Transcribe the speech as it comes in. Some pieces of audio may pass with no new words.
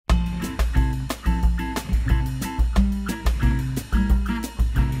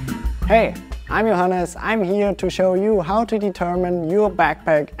Hey, I'm Johannes. I'm here to show you how to determine your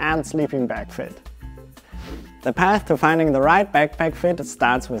backpack and sleeping bag fit. The path to finding the right backpack fit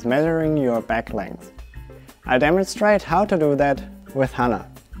starts with measuring your back length. I demonstrate how to do that with Hannah.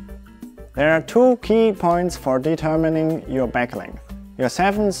 There are two key points for determining your back length: your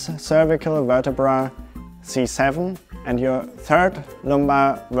 7th cervical vertebra, C7, and your 3rd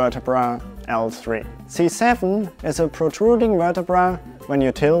lumbar vertebra, L3. C7 is a protruding vertebra when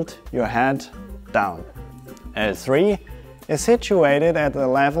you tilt your head down. L3 is situated at the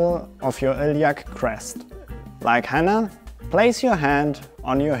level of your iliac crest. Like Hannah, place your hand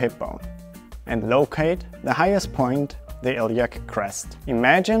on your hip bone and locate the highest point, the iliac crest.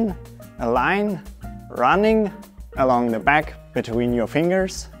 Imagine a line running along the back between your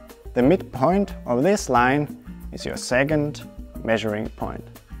fingers. The midpoint of this line is your second measuring point.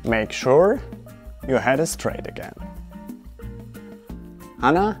 Make sure your head is straight again.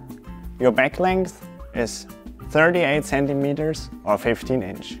 Hannah, your back length is 38 centimeters or 15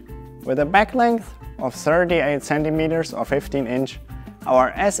 inch. With a back length of 38 centimeters or 15 inch,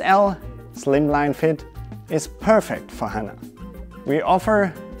 our SL slimline fit is perfect for Hannah. We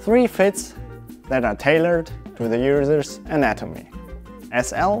offer 3 fits that are tailored to the user's anatomy: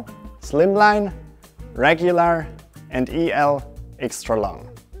 SL, slimline, regular, and EL, extra long.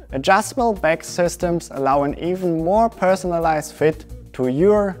 Adjustable back systems allow an even more personalized fit to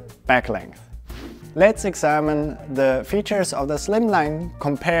your back length. Let's examine the features of the slimline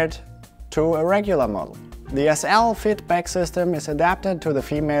compared to a regular model. The SL fit back system is adapted to the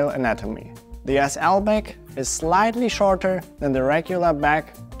female anatomy. The SL back is slightly shorter than the regular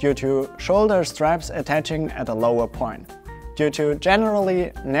back due to shoulder straps attaching at a lower point. Due to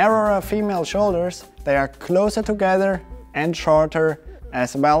generally narrower female shoulders, they are closer together and shorter,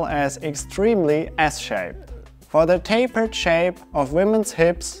 as well as extremely S-shaped. For the tapered shape of women's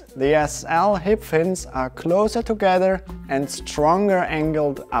hips, the SL hip fins are closer together and stronger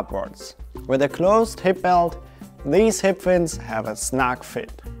angled upwards. With a closed hip belt, these hip fins have a snug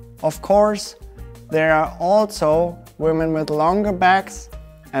fit. Of course, there are also women with longer backs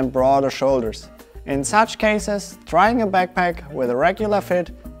and broader shoulders. In such cases, trying a backpack with a regular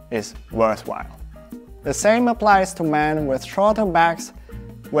fit is worthwhile. The same applies to men with shorter backs,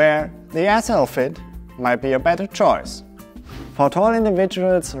 where the SL fit might be a better choice. For tall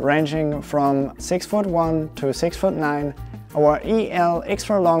individuals ranging from 6'1" to 6'9", our EL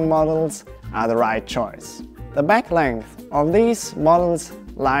extra long models are the right choice. The back length of these models,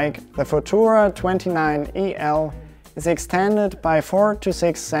 like the Futura 29 EL, is extended by 4 to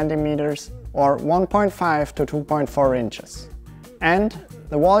 6 centimeters or 1.5 to 2.4 inches. And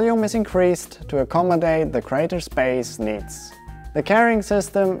the volume is increased to accommodate the greater space needs. The carrying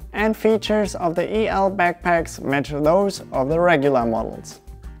system and features of the EL backpacks match those of the regular models.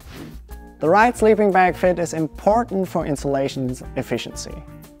 The right sleeping bag fit is important for installation efficiency,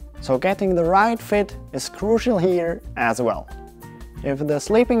 so getting the right fit is crucial here as well. If the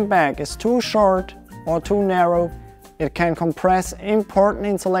sleeping bag is too short or too narrow, it can compress important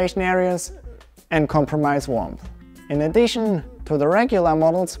insulation areas and compromise warmth. In addition to the regular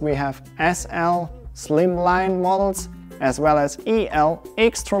models, we have SL slimline models as well as EL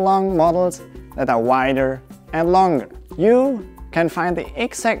extra long models that are wider and longer. You can find the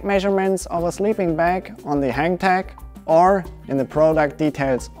exact measurements of a sleeping bag on the hang tag or in the product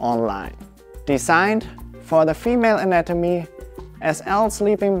details online. Designed for the female anatomy, SL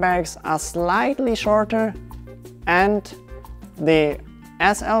sleeping bags are slightly shorter, and the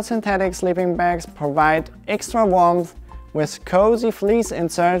SL synthetic sleeping bags provide extra warmth with cozy fleece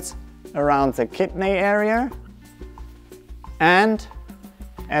inserts around the kidney area and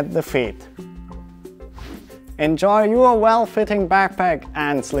at the feet. Enjoy your well-fitting backpack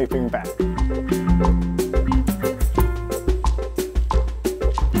and sleeping bag.